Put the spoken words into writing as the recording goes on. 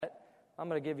I'm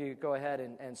going to go ahead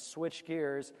and switch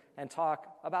gears and talk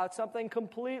about something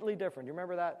completely different. Do you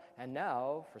remember that? And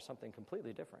now for something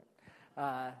completely different.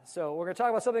 So we're going to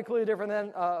talk about something completely different,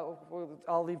 then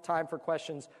I'll leave time for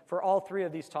questions. For all three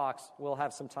of these talks, we'll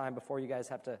have some time before you guys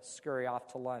have to scurry off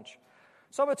to lunch.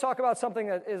 So I'm going to talk about something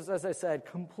that is, as I said,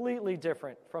 completely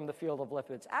different from the field of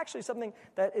lipids. Actually, something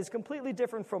that is completely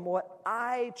different from what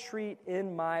I treat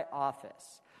in my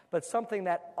office, but something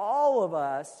that all of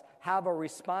us have a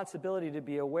responsibility to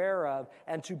be aware of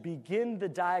and to begin the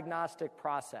diagnostic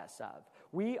process of.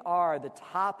 We are the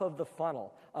top of the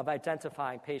funnel of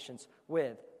identifying patients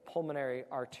with pulmonary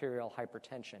arterial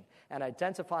hypertension and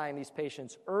identifying these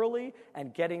patients early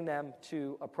and getting them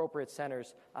to appropriate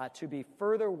centers to be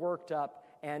further worked up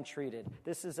and treated.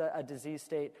 This is a disease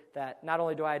state that not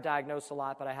only do I diagnose a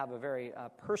lot, but I have a very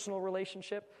personal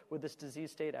relationship with this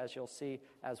disease state, as you'll see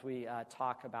as we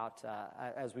talk about,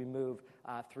 as we move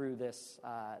through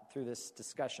this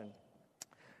discussion.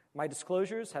 My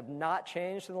disclosures have not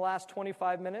changed in the last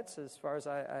 25 minutes, as far as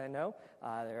I know.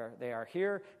 They are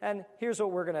here, and here's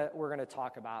what we're gonna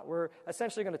talk about. We're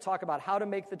essentially going to talk about how to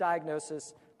make the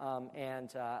diagnosis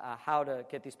and how to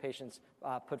get these patients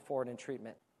put forward in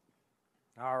treatment.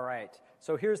 All right.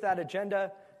 So here's that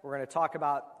agenda. We're going to talk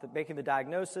about making the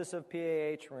diagnosis of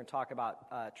PAH. We're going to talk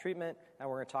about treatment, and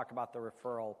we're going to talk about the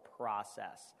referral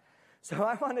process. So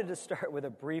I wanted to start with a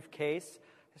brief case.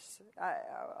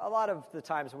 A lot of the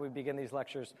times when we begin these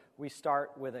lectures, we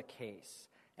start with a case.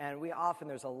 And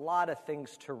there's a lot of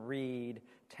things to read,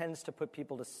 tends to put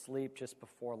people to sleep just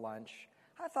before lunch.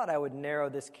 I thought I would narrow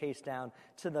this case down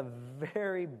to the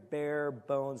very bare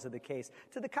bones of the case,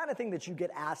 to the kind of thing that you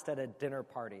get asked at a dinner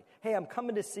party. Hey, I'm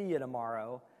coming to see you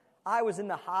tomorrow. I was in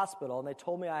the hospital, and they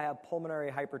told me I have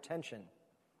pulmonary hypertension.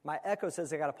 My echo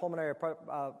says I got a pulmonary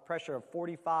pressure of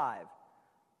 45.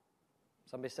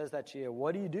 Somebody says that to you,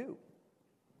 what do?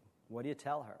 What do you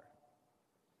tell her?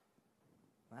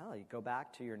 Well, you go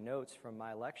back to your notes from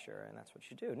my lecture, and that's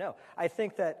what you do. No, I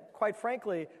think that, quite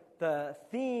frankly, the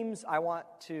themes I want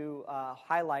to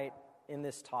highlight in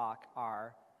this talk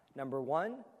are, number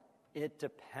one, it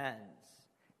depends.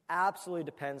 Absolutely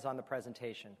depends on the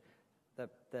presentation.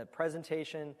 The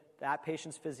presentation, that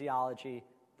patient's physiology,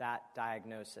 that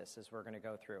diagnosis, as we're going to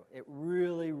go through. It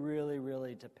really, really,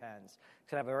 really depends. It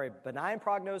can have a very benign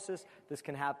prognosis. This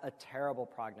can have a terrible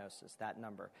prognosis, that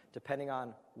number, depending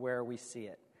on where we see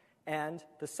it. And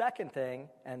the second thing,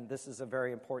 and this is a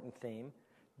very important theme,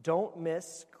 don't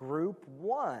miss Group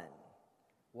 1.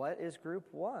 What is Group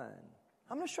 1?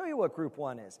 I'm going to show you what Group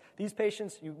 1 is. These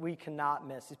patients, we cannot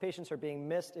miss. These patients are being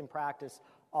missed in practice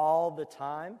all the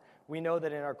time. We know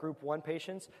that in our Group 1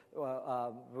 patients,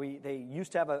 they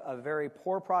used to have a very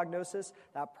poor prognosis.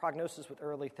 That prognosis with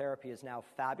early therapy is now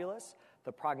fabulous.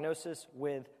 The prognosis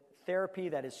with therapy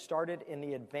that is started in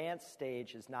the advanced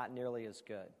stage is not nearly as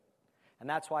good. And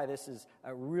that's why this is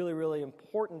a really, really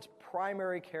important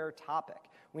primary care topic.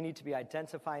 We need to be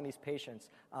identifying these patients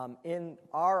in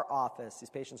our office. These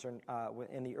patients are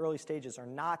in the early stages are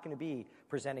not going to be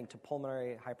presenting to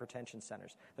pulmonary hypertension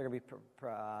centers. They're going to be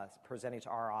presenting to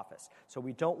our office. So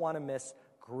we don't want to miss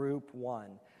Group 1.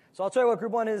 So I'll tell you what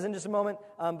Group 1 is in just a moment,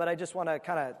 but I just want to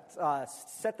kind of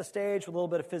set the stage with a little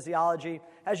bit of physiology.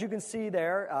 As you can see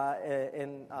there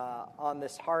on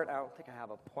this heart, I don't think I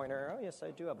have a pointer. Oh, yes,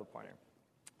 I do have a pointer.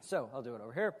 So I'll do it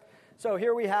over here. So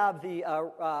here we have the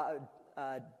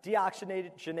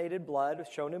deoxygenated blood,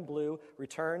 shown in blue,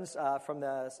 returns from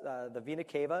the vena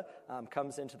cava,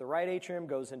 comes into the right atrium,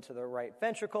 goes into the right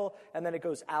ventricle, and then it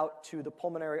goes out to the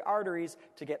pulmonary arteries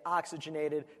to get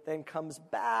oxygenated, then comes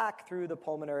back through the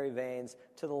pulmonary veins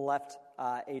to the left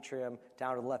atrium,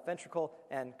 down to the left ventricle,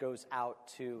 and goes out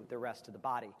to the rest of the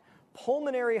body.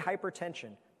 Pulmonary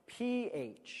hypertension,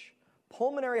 PH.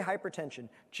 Pulmonary hypertension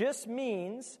just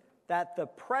means that the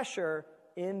pressure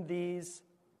in these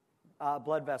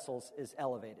blood vessels is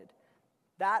elevated.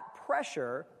 That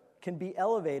pressure can be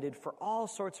elevated for all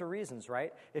sorts of reasons,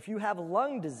 right? If you have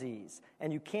lung disease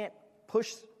and you can't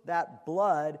push that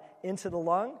blood into the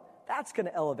lung, that's going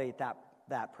to elevate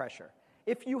that pressure.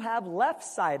 If you have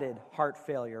left-sided heart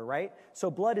failure, right?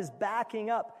 So blood is backing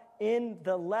up in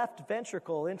the left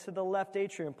ventricle, into the left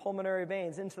atrium, pulmonary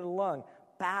veins, into the lung,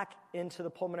 back into the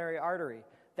pulmonary artery.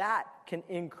 That can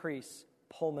increase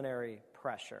pulmonary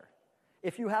pressure.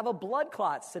 If you have a blood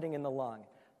clot sitting in the lung,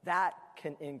 that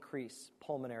can increase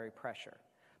pulmonary pressure.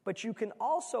 But you can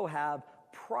also have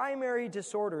primary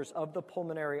disorders of the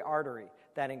pulmonary artery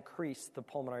that increase the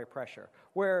pulmonary pressure,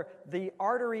 where the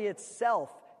artery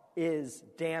itself is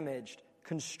damaged,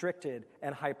 constricted,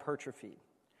 and hypertrophied.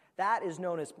 That is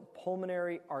known as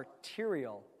pulmonary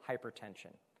arterial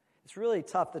hypertension. It's really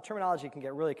tough. The terminology can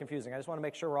get really confusing. I just want to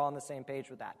make sure we're all on the same page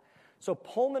with that. So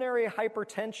pulmonary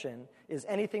hypertension is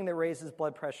anything that raises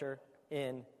pressure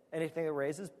in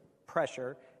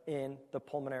the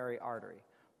pulmonary artery.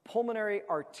 Pulmonary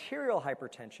arterial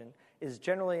hypertension is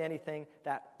generally anything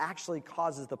that actually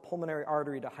causes the pulmonary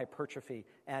artery to hypertrophy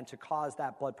and to cause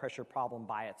that blood pressure problem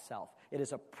by itself. It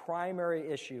is a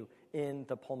primary issue in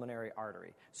the pulmonary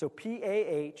artery. So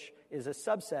PAH is a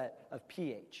subset of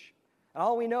PH. And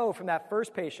all we know from that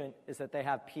first patient is that they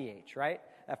have PH, right?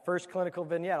 That first clinical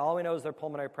vignette, all we know is their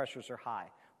pulmonary pressures are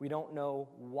high. We don't know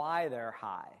why they're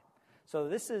high. So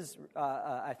this is,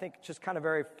 I think, just kind of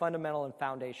very fundamental and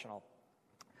foundational.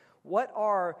 What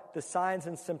are the signs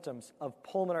and symptoms of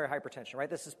pulmonary hypertension, right?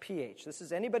 This is PH. This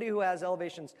is anybody who has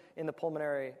elevations in the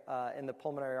pulmonary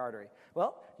artery.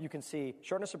 Well, you can see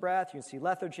shortness of breath, you can see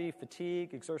lethargy,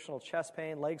 fatigue, exertional chest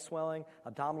pain, leg swelling,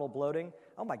 abdominal bloating.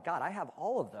 Oh my God, I have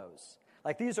all of those.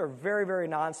 Like, these are very, very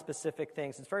nonspecific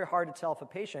things. It's very hard to tell if a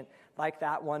patient, like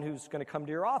that one who's going to come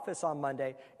to your office on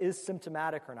Monday, is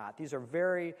symptomatic or not. These are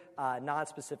very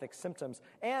nonspecific symptoms.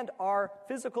 And our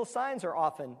physical signs are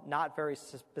often not very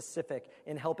specific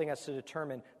in helping us to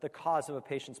determine the cause of a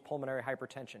patient's pulmonary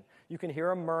hypertension. You can hear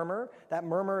a murmur. That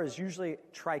murmur is usually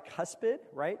tricuspid,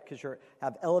 right? Because you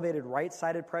have elevated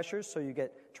right-sided pressures, so you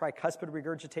get tricuspid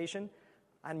regurgitation.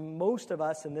 And most of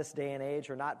us in this day and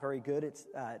age are not very good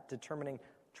at determining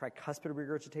tricuspid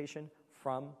regurgitation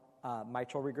from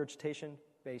mitral regurgitation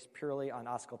based purely on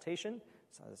auscultation.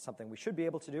 So it's something we should be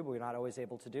able to do, but we're not always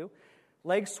able to do.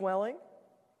 Leg swelling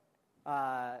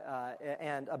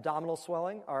and abdominal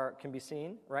swelling can be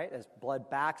seen, right, as blood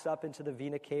backs up into the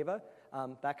vena cava.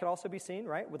 That could also be seen,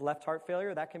 right, with left heart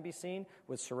failure. That can be seen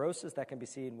with cirrhosis. That can be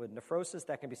seen with nephrosis.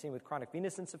 That can be seen with chronic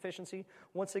venous insufficiency.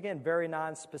 Once again, very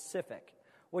nonspecific.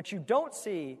 What you don't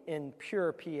see in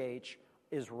pure PH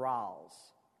is RALs,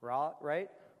 right?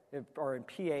 Or in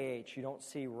PAH, you don't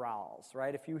see RALs,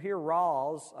 right? If you hear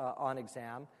RALs on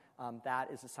exam,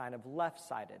 that is a sign of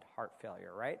left-sided heart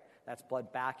failure, right? That's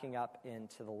blood backing up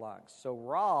into the lungs. So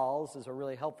RALs is a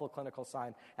really helpful clinical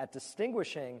sign at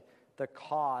distinguishing the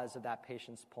cause of that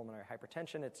patient's pulmonary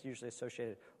hypertension. It's usually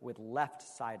associated with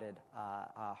left-sided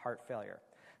heart failure.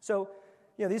 So,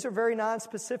 these are very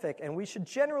nonspecific, and we should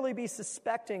generally be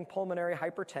suspecting pulmonary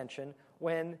hypertension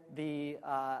when the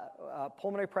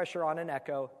pulmonary pressure on an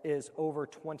echo is over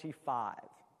 25.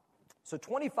 So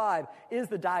 25 is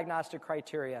the diagnostic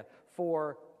criteria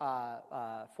for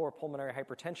pulmonary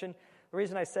hypertension. The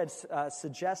reason I said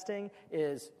suggesting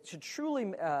is to truly,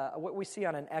 what we see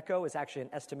on an echo is actually an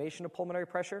estimation of pulmonary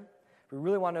pressure. If we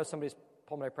really want to know somebody's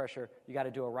pulmonary pressure, you got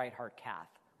to do a right heart cath,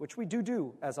 which we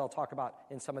do, as I'll talk about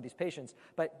in some of these patients,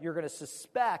 but you're going to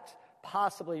suspect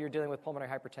possibly you're dealing with pulmonary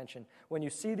hypertension. When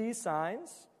you see these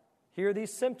signs, hear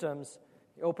these symptoms,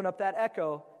 you open up that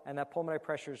echo, and that pulmonary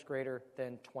pressure is greater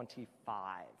than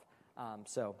 25.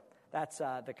 So that's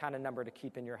the kind of number to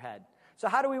keep in your head. So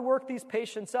how do we work these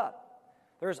patients up?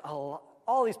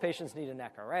 All these patients need an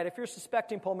echo, right? If you're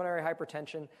suspecting pulmonary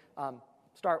hypertension,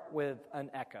 start with an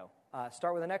echo.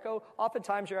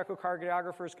 Oftentimes, your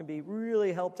echocardiographers can be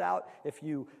really helped out if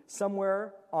you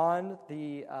somewhere on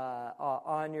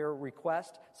your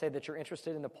request say that you're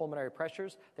interested in the pulmonary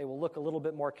pressures. They will look a little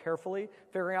bit more carefully.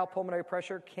 Figuring out pulmonary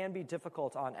pressure can be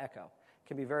difficult on echo. It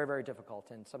can be very, very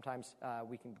difficult, and sometimes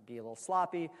we can be a little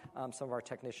sloppy, some of our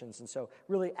technicians, and so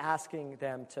really asking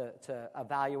them to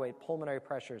evaluate pulmonary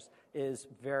pressures is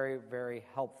very, very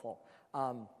helpful.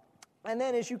 And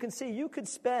then, as you can see, you could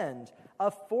spend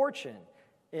a fortune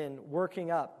in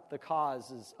working up the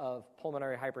causes of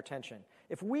pulmonary hypertension.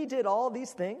 If we did all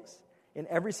these things in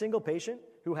every single patient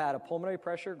who had a pulmonary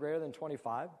pressure greater than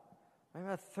 25,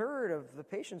 a third of the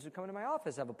patients who come into my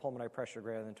office have a pulmonary pressure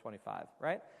greater than 25,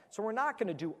 right? So we're not going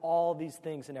to do all these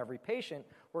things in every patient.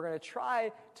 We're going to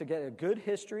try to get a good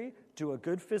history, do a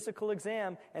good physical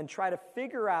exam, and try to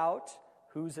figure out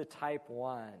who's a type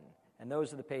 1. And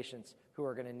those are the patients who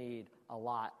are going to need a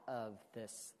lot of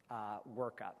this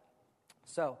workup.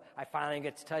 So I finally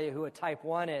get to tell you who a type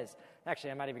 1 is.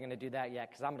 Actually, I'm not even going to do that yet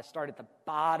because I'm going to start at the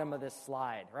bottom of this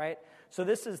slide, right? So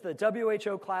this is the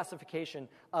WHO classification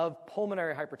of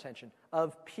pulmonary hypertension,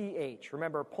 of PH.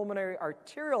 Remember, pulmonary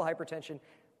arterial hypertension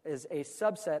is a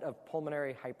subset of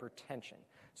pulmonary hypertension.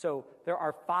 So there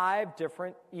are 5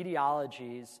 different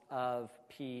etiologies of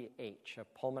PH,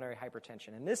 of pulmonary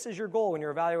hypertension. And this is your goal when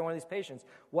you're evaluating one of these patients.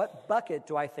 What bucket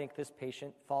do I think this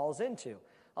patient falls into?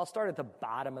 I'll start at the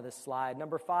bottom of the slide.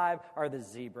 Number 5 are the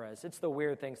zebras. It's the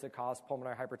weird things that cause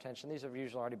pulmonary hypertension. These have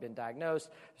usually already been diagnosed.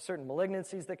 Certain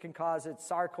malignancies that can cause it.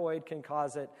 Sarcoid can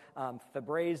cause it.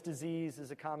 Fabry's disease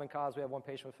is a common cause. We have one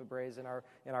patient with Fabry's in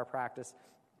our practice.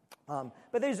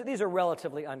 But these are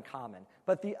relatively uncommon.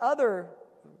 But the other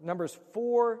numbers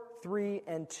 4, 3,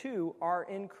 and 2 are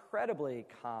incredibly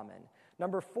common.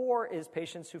 Number 4 is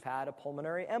patients who've had a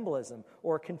pulmonary embolism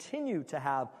or continue to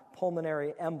have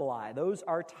pulmonary emboli. Those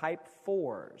are type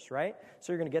 4s, right?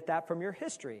 So you're going to get that from your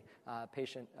history,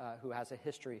 patient who has a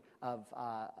history of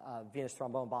venous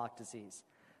thromboembolic disease.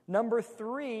 Number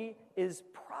 3 is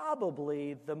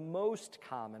probably the most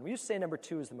common. We used to say number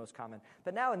 2 is the most common,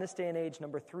 but now in this day and age,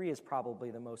 number 3 is probably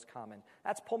the most common.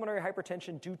 That's pulmonary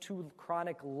hypertension due to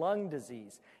chronic lung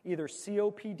disease, either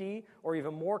COPD or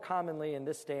even more commonly in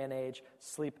this day and age,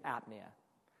 sleep apnea.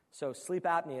 So sleep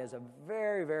apnea is a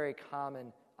very, very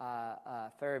common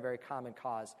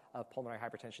cause of pulmonary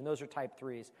hypertension. Those are type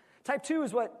 3s. Type 2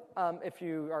 is what, if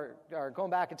you are going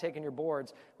back and taking your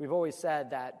boards, we've always said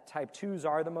that type 2s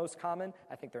are the most common.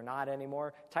 I think they're not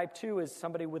anymore. Type 2 is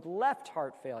somebody with left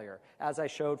heart failure, as I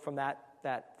showed from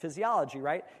that physiology,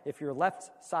 right? If your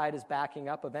left side is backing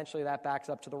up, eventually that backs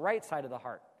up to the right side of the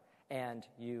heart, and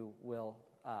you will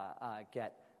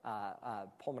get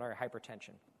pulmonary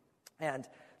hypertension. And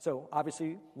so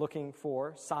obviously looking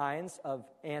for signs of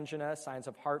angina, signs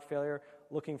of heart failure,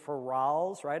 looking for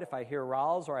RALs, right? If I hear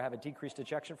RALs or I have a decreased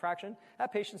ejection fraction,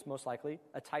 that patient's most likely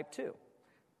a type 2.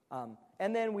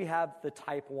 And then we have the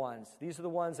type 1s. These are the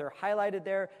ones that are highlighted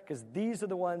there because these are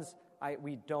the ones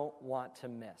we don't want to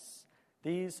miss.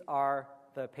 These are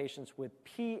the patients with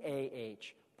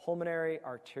PAH, pulmonary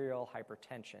arterial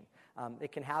hypertension.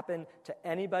 It can happen to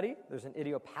anybody. There's an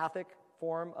idiopathic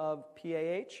form of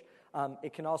PAH.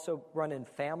 It can also run in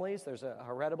families. There's a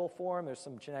heritable form. There's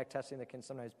some genetic testing that can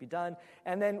sometimes be done.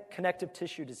 And then connective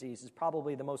tissue disease is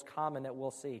probably the most common that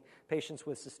we'll see. Patients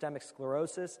with systemic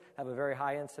sclerosis have a very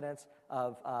high incidence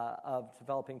of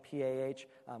developing PAH,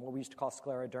 what we used to call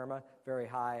scleroderma, very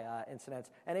high incidence.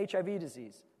 And HIV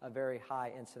disease, a very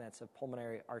high incidence of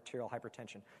pulmonary arterial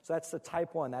hypertension. So that's the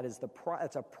type 1.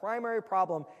 That's a primary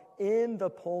problem in the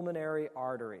pulmonary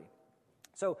artery.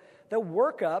 So the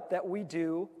workup that we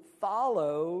do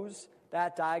follows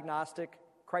that diagnostic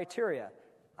criteria.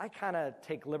 I kind of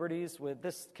take liberties with,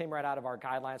 this came right out of our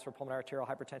guidelines for pulmonary arterial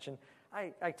hypertension.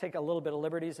 I take a little bit of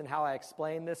liberties in how I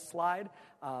explain this slide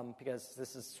because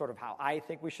this is sort of how I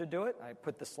think we should do it. I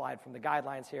put the slide from the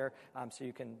guidelines here so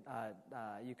you can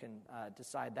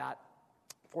decide that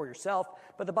for yourself.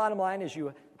 But the bottom line is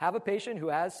you have a patient who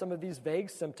has some of these vague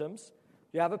symptoms.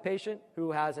 You have a patient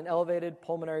who has an elevated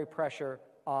pulmonary pressure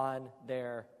on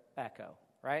their echo,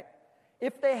 right?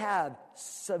 If they have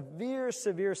severe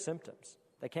symptoms,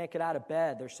 they can't get out of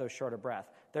bed, they're so short of breath,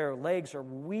 their legs are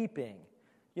weeping,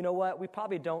 you know what? We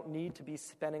probably don't need to be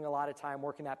spending a lot of time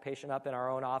working that patient up in our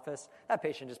own office. That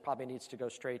patient just probably needs to go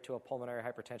straight to a pulmonary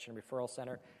hypertension referral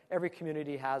center. Every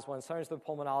community has one. Sometimes the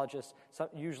pulmonologist,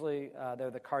 usually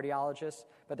they're the cardiologist,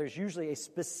 but there's usually a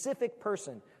specific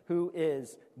person who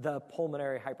is the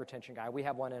pulmonary hypertension guy. We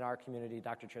have one in our community,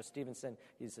 Dr. Joe Stevenson.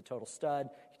 He's a total stud.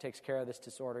 He takes care of this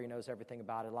disorder. He knows everything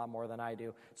about it, a lot more than I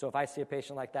do. So if I see a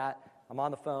patient like that, I'm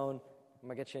on the phone. I'm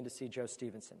going to get you in to see Joe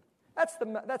Stevenson. That's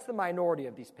the minority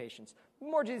of these patients.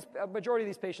 Majority of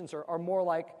these patients are more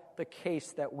like the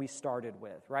case that we started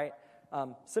with, right?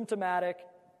 Symptomatic,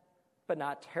 but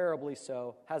not terribly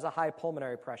so, has a high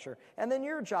pulmonary pressure. And then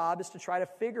your job is to try to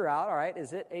figure out, all right,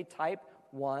 is it a type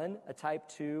 1, a type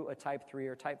 2, a type 3,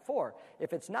 or type 4?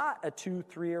 If it's not a 2,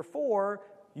 3, or 4,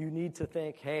 you need to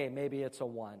think, hey, maybe it's a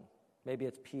 1. Maybe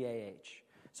it's PAH.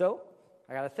 So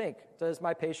I got to think, does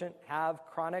my patient have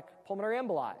chronic pulmonary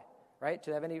emboli, right?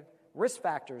 Do they have any risk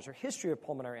factors or history of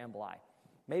pulmonary emboli?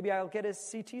 Maybe I'll get a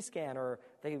CT scan, or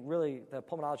the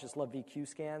pulmonologists love VQ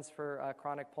scans for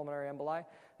chronic pulmonary emboli.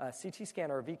 A CT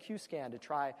scan or a VQ scan to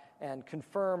try and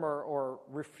confirm or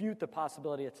refute the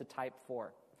possibility it's a type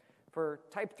 4. For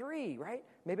type 3, right?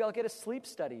 Maybe I'll get a sleep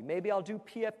study. Maybe I'll do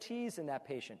PFTs in that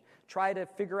patient. Try to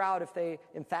figure out if they,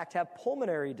 in fact, have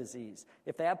pulmonary disease.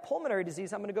 If they have pulmonary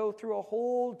disease, I'm going to go through a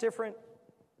whole different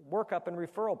workup and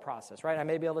referral process, right? I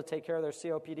may be able to take care of their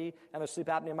COPD and their sleep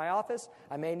apnea in my office.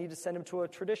 I may need to send them to a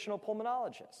traditional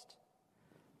pulmonologist.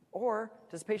 Or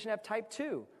does the patient have type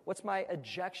 2? What's my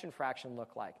ejection fraction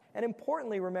look like? And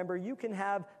importantly, remember, you can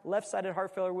have left-sided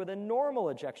heart failure with a normal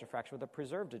ejection fraction, with a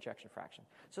preserved ejection fraction.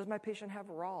 So does my patient have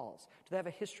RALs? Do they have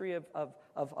a history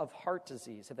of heart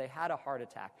disease? Have they had a heart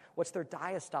attack? What's their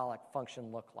diastolic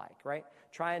function look like, right?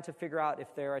 Trying to figure out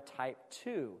if they're a type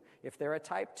 2. If they're a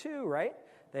type 2, right,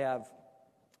 they have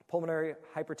pulmonary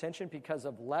hypertension because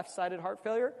of left-sided heart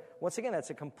failure. Once again, that's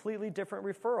a completely different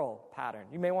referral pattern.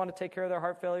 You may want to take care of their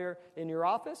heart failure in your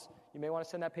office. You may want to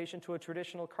send that patient to a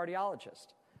traditional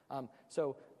cardiologist.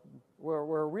 So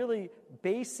we're really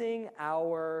basing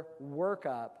our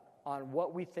workup on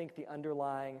what we think the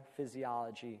underlying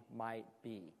physiology might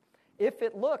be. If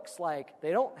it looks like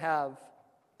they don't have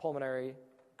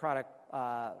chronic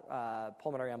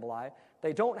pulmonary emboli,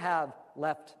 they don't have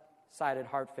left-sided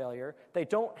heart failure, they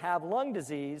don't have lung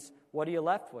disease, what are you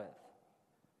left with?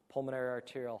 Pulmonary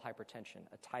arterial hypertension,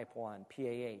 a type 1,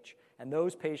 PAH. And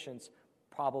those patients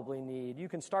probably need, you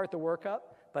can start the workup,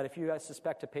 but if you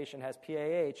suspect a patient has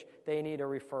PAH, they need a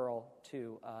referral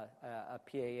to a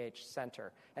PAH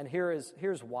center. And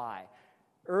here's why.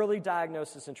 Early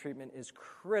diagnosis and treatment is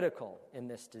critical in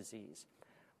this disease.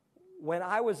 When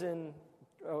I was in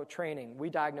training, we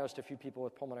diagnosed a few people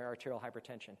with pulmonary arterial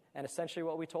hypertension. And essentially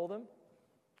what we told them,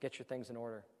 get your things in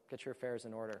order, get your affairs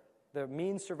in order. The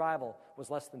mean survival was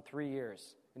less than 3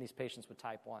 years in these patients with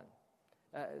type 1.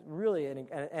 Really,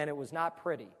 and it was not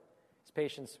pretty. These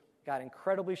patients got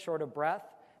incredibly short of breath.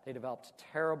 They developed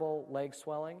terrible leg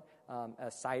swelling,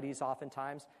 ascites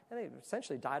oftentimes, and they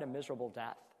essentially died a miserable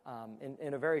death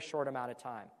in a very short amount of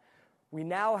time. We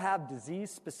now have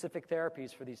disease-specific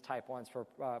therapies for these type 1s,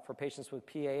 for patients with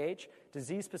PAH,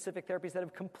 disease-specific therapies that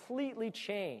have completely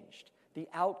changed the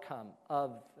outcome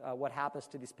of what happens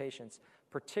to these patients,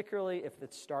 particularly if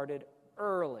it's started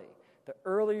early. The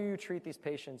earlier you treat these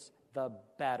patients, the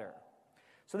better.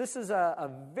 So this is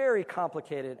a very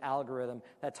complicated algorithm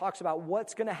that talks about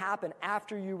what's going to happen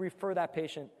after you refer that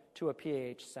patient to a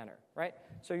PAH center, right?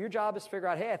 So your job is to figure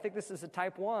out, hey, I think this is a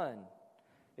type 1.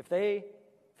 If they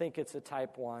think it's a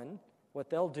type 1, what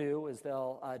they'll do is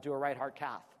they'll do a right heart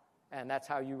cath, and that's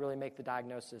how you really make the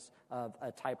diagnosis of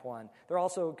a type 1. They're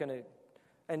also going to,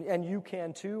 and you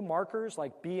can too, markers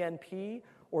like BNP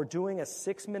or doing a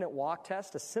 6-minute walk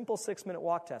test, a simple 6-minute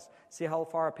walk test. See how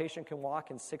far a patient can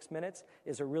walk in 6 minutes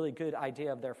is a really good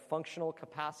idea of their functional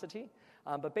capacity.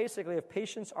 But basically, if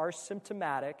patients are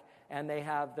symptomatic and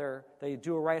they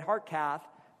do a right heart cath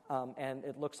and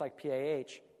it looks like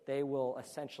PAH, they will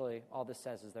essentially, all this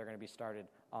says is they're going to be started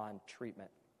on treatment.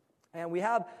 And we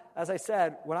have, as I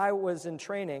said, when I was in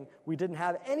training, we didn't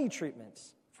have any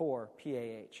treatments for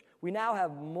PAH. We now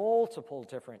have multiple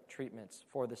different treatments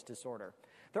for this disorder.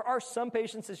 There are some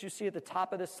patients, as you see at the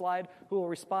top of this slide, who will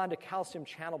respond to calcium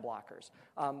channel blockers.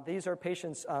 These are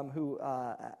patients who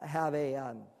have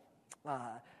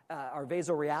are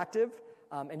vasoreactive,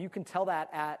 and you can tell that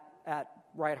at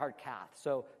right heart cath.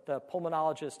 So the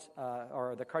pulmonologist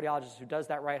or the cardiologist who does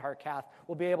that right heart cath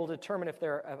will be able to determine if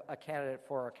they're a candidate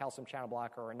for a calcium channel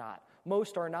blocker or not.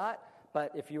 Most are not,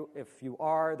 but if you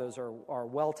are, those are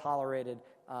well-tolerated,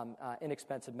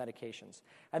 inexpensive medications.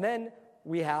 And then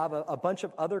we have a bunch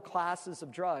of other classes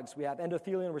of drugs. We have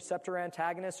endothelin receptor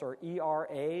antagonists, or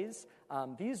ERAs.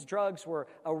 These drugs were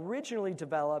originally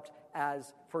developed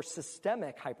for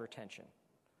systemic hypertension,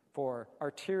 for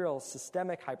arterial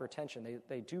systemic hypertension.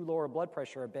 They do lower blood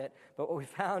pressure a bit, but what we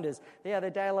found is, they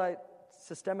dilate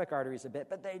systemic arteries a bit,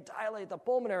 but they dilate the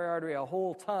pulmonary artery a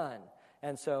whole ton.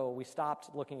 And so we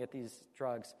stopped looking at these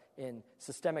drugs in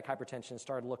systemic hypertension and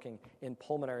started looking in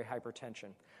pulmonary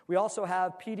hypertension. We also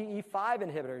have PDE5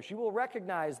 inhibitors. You will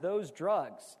recognize those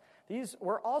drugs. These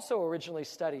were also originally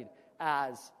studied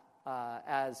as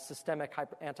systemic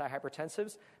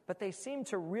antihypertensives, but they seem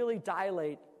to really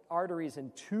dilate arteries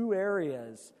in two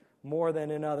areas more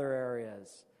than in other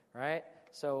areas, right?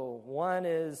 So one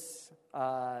is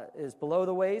below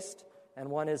the waist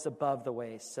and one is above the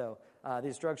waist. So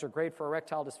these drugs are great for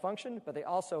erectile dysfunction, but they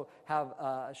also have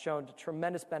shown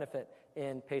tremendous benefit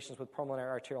in patients with pulmonary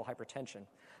arterial hypertension.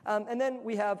 And then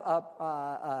we have the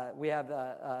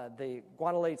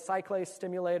guanylate cyclase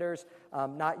stimulators,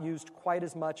 not used quite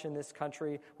as much in this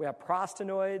country. We have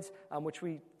prostanoids, which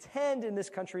we tend in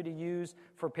this country to use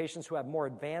for patients who have more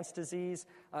advanced disease,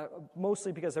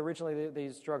 mostly because originally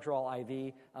these drugs are all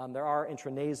IV. There are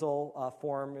intranasal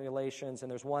formulations, and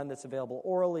there's one that's available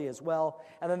orally as well.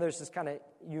 And then there's this kind of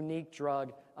unique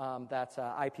drug that's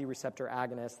IP receptor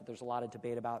agonist that there's a lot of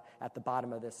debate about at the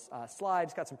bottom of this slide.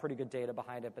 It's got some pretty good data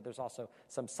behind it, but there's also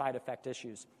some side effect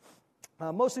issues.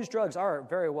 Most of these drugs are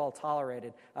very well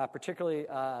tolerated, particularly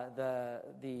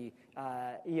the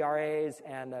ERAs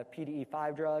and the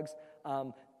PDE5 drugs.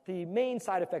 The main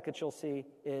side effect that you'll see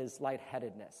is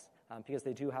lightheadedness, because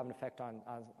they do have an effect on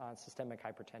systemic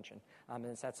hypertension. And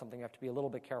that's something you have to be a little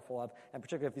bit careful of, and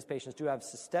particularly if these patients do have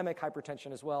systemic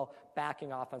hypertension as well,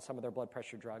 backing off on some of their blood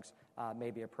pressure drugs may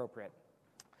be appropriate.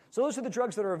 So those are the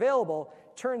drugs that are available.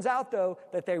 Turns out, though,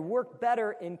 that they work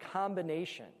better in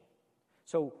combination.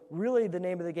 So really the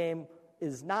name of the game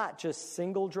is not just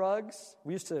single drugs.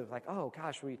 We used to oh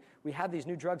gosh, we have these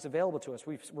new drugs available to us.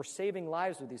 We're saving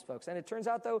lives with these folks. And it turns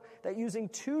out, though, that using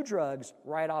two drugs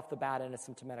right off the bat in a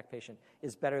symptomatic patient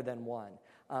is better than one.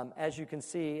 As you can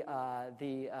see,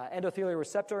 the endothelial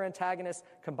receptor antagonist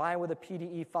combined with a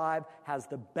PDE5 has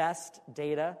the best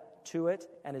data to it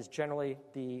and is generally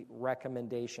the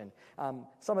recommendation.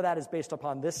 Some of that is based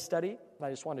upon this study. I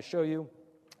just want to show you.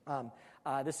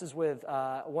 This is with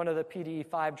one of the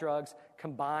PDE5 drugs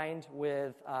combined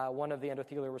with one of the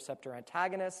endothelial receptor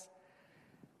antagonists.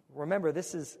 Remember,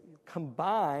 this is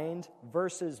combined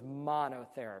versus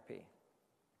monotherapy.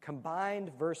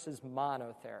 Combined versus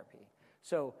monotherapy.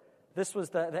 So this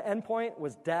was the endpoint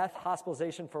was death,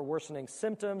 hospitalization for worsening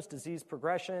symptoms, disease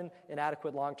progression,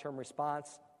 inadequate long-term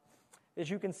response. As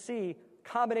you can see,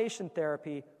 combination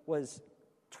therapy was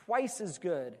twice as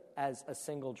good as a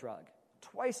single drug.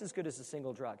 Twice as good as a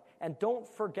single drug. And don't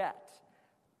forget,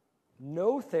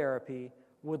 no therapy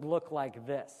would look like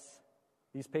this.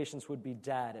 These patients would be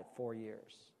dead at 4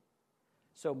 years.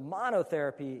 So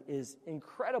monotherapy is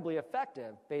incredibly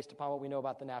effective based upon what we know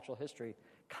about the natural history.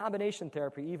 Combination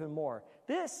therapy even more.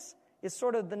 This is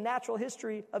sort of the natural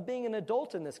history of being an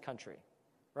adult in this country,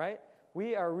 right?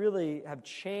 We are really have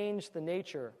changed the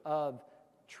nature of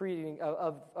treating,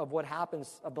 of what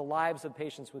happens, of the lives of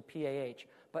patients with PAH,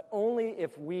 but only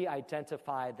if we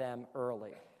identify them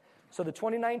early. So the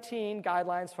 2019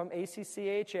 guidelines from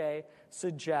ACCHA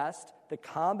suggest the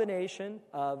combination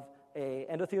of an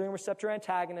endothelial receptor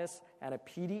antagonist and a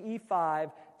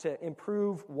PDE5 to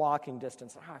improve walking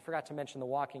distance. I forgot to mention the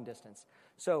walking distance.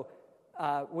 So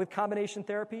with combination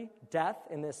therapy, death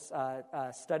in this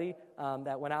study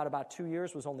that went out about 2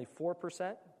 years was only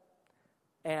 4%,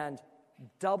 and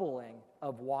doubling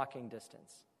of walking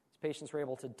distance. Patients were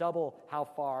able to double how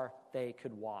far they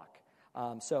could walk.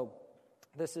 So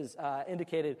this is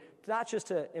indicated not just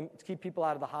to keep people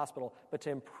out of the hospital, but to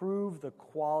improve the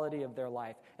quality of their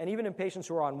life. And even in patients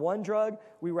who are on one drug,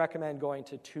 we recommend going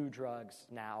to 2 drugs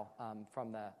now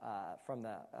from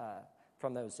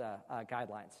those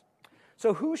guidelines.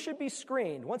 So who should be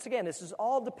screened? Once again, this is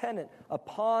all dependent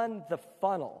upon the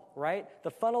funnel, right?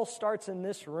 The funnel starts in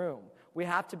this room. We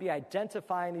have to be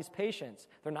identifying these patients.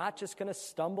 They're not just going to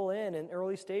stumble in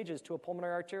early stages to a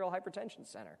pulmonary arterial hypertension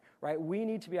center, right? We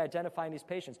need to be identifying these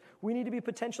patients. We need to be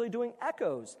potentially doing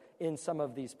echoes in some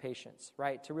of these patients,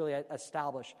 right, to really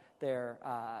establish their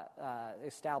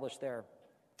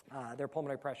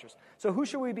pulmonary pressures. So who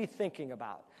should we be thinking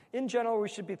about? In general, we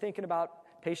should be thinking about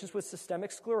patients with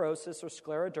systemic sclerosis or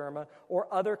scleroderma or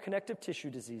other connective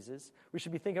tissue diseases. We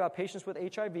should be thinking about patients with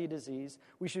HIV disease.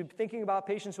 We should be thinking about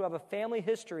patients who have a family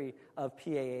history of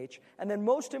PAH. And then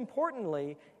most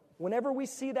importantly, whenever we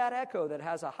see that echo that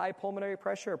has a high pulmonary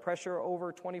pressure, a pressure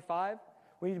over 25,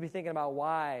 we need to be thinking about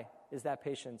why does that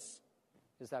patient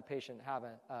have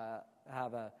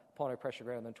a pulmonary pressure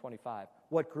greater than 25?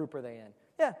 What group are they in?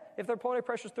 Yeah, if their pulmonary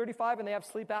pressure is 35 and they have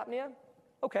sleep apnea,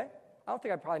 okay. I don't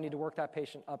think I probably need to work that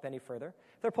patient up any further.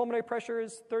 If their pulmonary pressure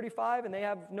is 35 and they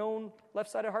have known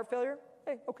left-sided heart failure,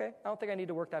 hey, okay, I don't think I need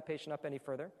to work that patient up any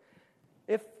further.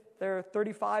 If they're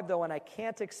 35, though, and I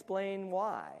can't explain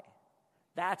why,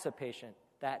 that's a patient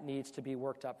that needs to be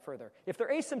worked up further. If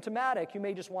they're asymptomatic, you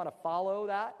may just want to follow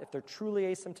that. If they're truly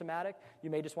asymptomatic,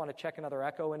 you may just want to check another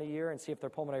echo in a year and see if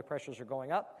their pulmonary pressures are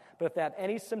going up. But if they have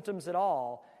any symptoms at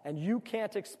all, and you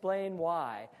can't explain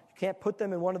why, you can't put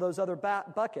them in one of those other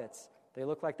buckets, they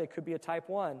look like they could be a type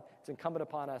 1, it's incumbent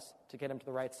upon us to get them to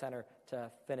the right center to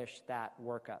finish that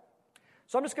workup.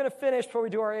 So I'm just going to finish, before we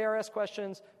do our ARS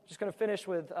questions, just going to finish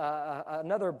with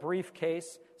another brief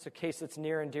case. It's a case that's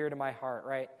near and dear to my heart,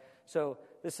 right? So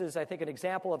this is, I think, an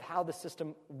example of how the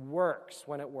system works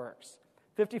when it works.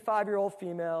 55-year-old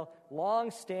female,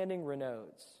 long-standing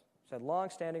Raynaud's. She's had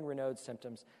long-standing Raynaud's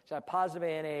symptoms. She's had positive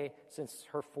ANA since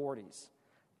her 40s.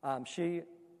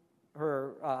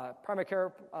 Her primary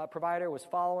care provider was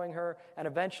following her, and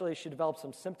eventually she developed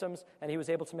some symptoms, and he was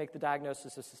able to make the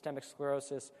diagnosis of systemic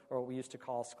sclerosis, or what we used to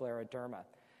call scleroderma.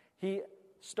 He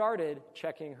started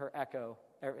checking her echo,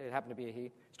 it happened to be a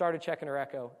he, started checking her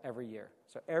echo every year.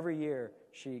 So every year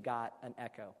she got an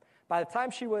echo. By the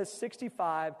time she was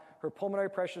 65, her pulmonary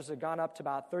pressures had gone up to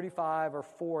about 35 or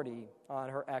 40 on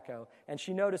her echo. And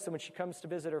she noticed that when she comes to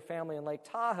visit her family in Lake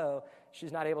Tahoe,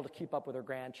 she's not able to keep up with her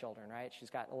grandchildren, right? She's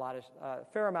got a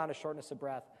fair amount of shortness of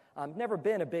breath. Never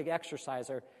been a big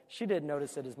exerciser. She didn't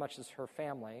notice it as much as her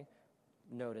family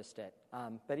noticed it.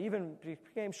 But even she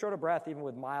became short of breath even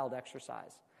with mild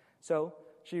exercise. So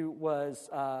she was,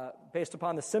 based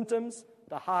upon the symptoms,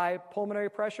 the high pulmonary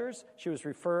pressures, she was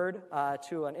referred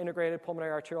to an integrated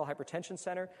pulmonary arterial hypertension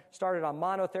center, started on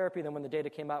monotherapy, then when the data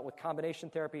came out with combination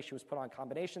therapy, she was put on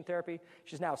combination therapy.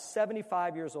 She's now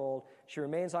 75 years old. She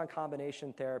remains on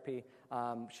combination therapy.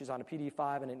 She's on a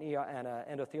PDE5 and an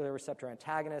endothelial receptor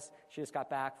antagonist. She just got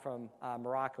back from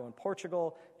Morocco and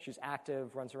Portugal. She's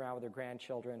active, runs around with her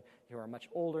grandchildren who are much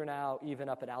older now, even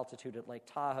up at altitude at Lake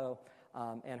Tahoe.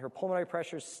 And her pulmonary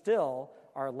pressures still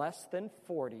are less than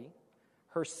 40.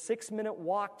 Her 6-minute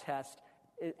walk test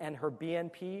and her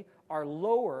BNP are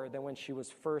lower than when she was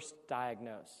first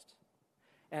diagnosed.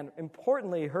 And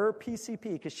importantly, her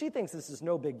PCP, because she thinks this is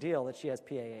no big deal that she has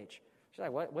PAH. She's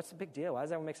like, what's the big deal? Why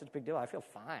does everyone make such a big deal? I feel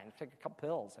fine. I take a couple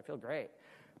pills. I feel great.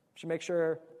 She makes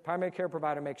sure, primary care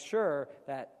provider makes sure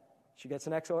that she gets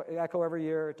an echo every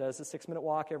year, does a 6-minute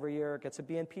walk every year, gets a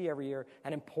BNP every year,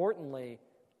 and importantly,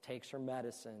 takes her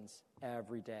medicines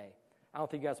every day. I don't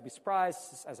think you guys will be surprised.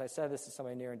 As I said, this is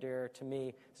somebody near and dear to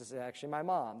me. This is actually my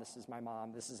mom. This is my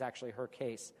mom. This is actually her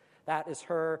case. That is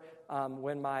her.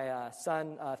 When my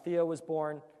son, Theo, was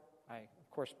born, I,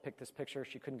 of course, picked this picture.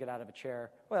 She couldn't get out of a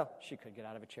chair. Well, she could get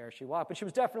out of a chair. She walked, but she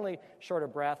was definitely short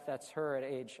of breath. That's her at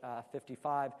age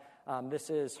 55. This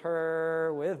is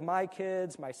her with my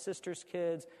kids, my sister's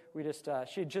kids.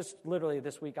 She just literally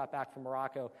this week got back from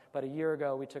Morocco, but a year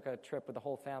ago we took a trip with the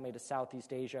whole family to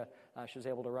Southeast Asia. She was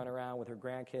able to run around with her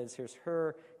grandkids. Here's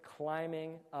her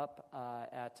climbing up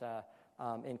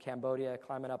in Cambodia,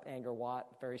 climbing up Angkor Wat,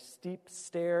 very steep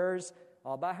stairs,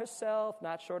 all by herself,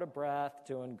 not short of breath,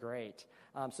 doing great.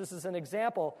 So this is an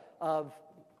example of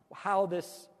how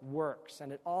this works,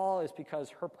 and it all is because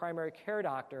her primary care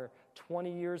doctor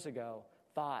 20 years ago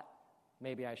thought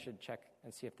maybe I should check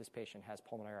and see if this patient has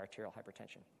pulmonary arterial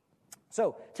hypertension.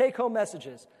 So take-home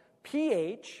messages.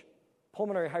 PH,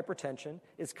 pulmonary hypertension,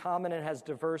 is common and has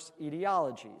diverse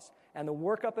etiologies, and the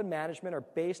workup and management are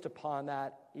based upon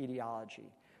that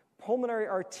etiology. Pulmonary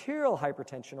arterial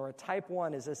hypertension, or a type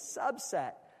 1, is a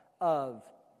subset of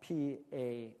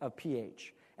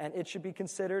PH, and it should be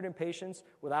considered in patients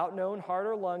without known heart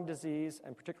or lung disease,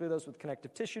 and particularly those with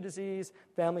connective tissue disease,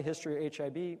 family history of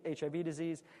HIV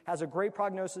disease, has a great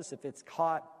prognosis if it's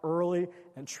caught early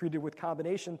and treated with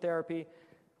combination therapy.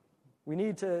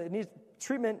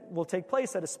 Treatment will take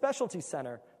place at a specialty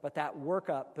center, but that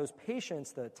workup, those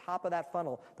patients, the top of that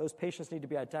funnel, those patients need to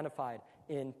be identified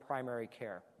in primary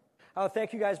care.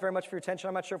 Thank you guys very much for your attention.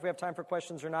 I'm not sure if we have time for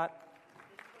questions or not.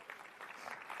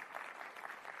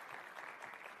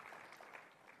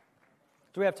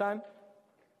 Do we have time?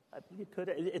 I think it could.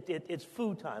 It's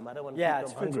food time. I don't want to keep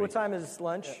them hungry. So what time is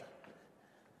lunch?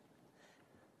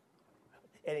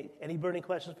 Yeah. Any burning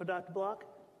questions for Dr. Bloch?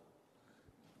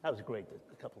 That was great.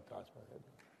 A couple of thoughts.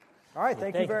 All right.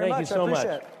 Thank you very much. Thank you so much.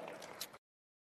 I appreciate it.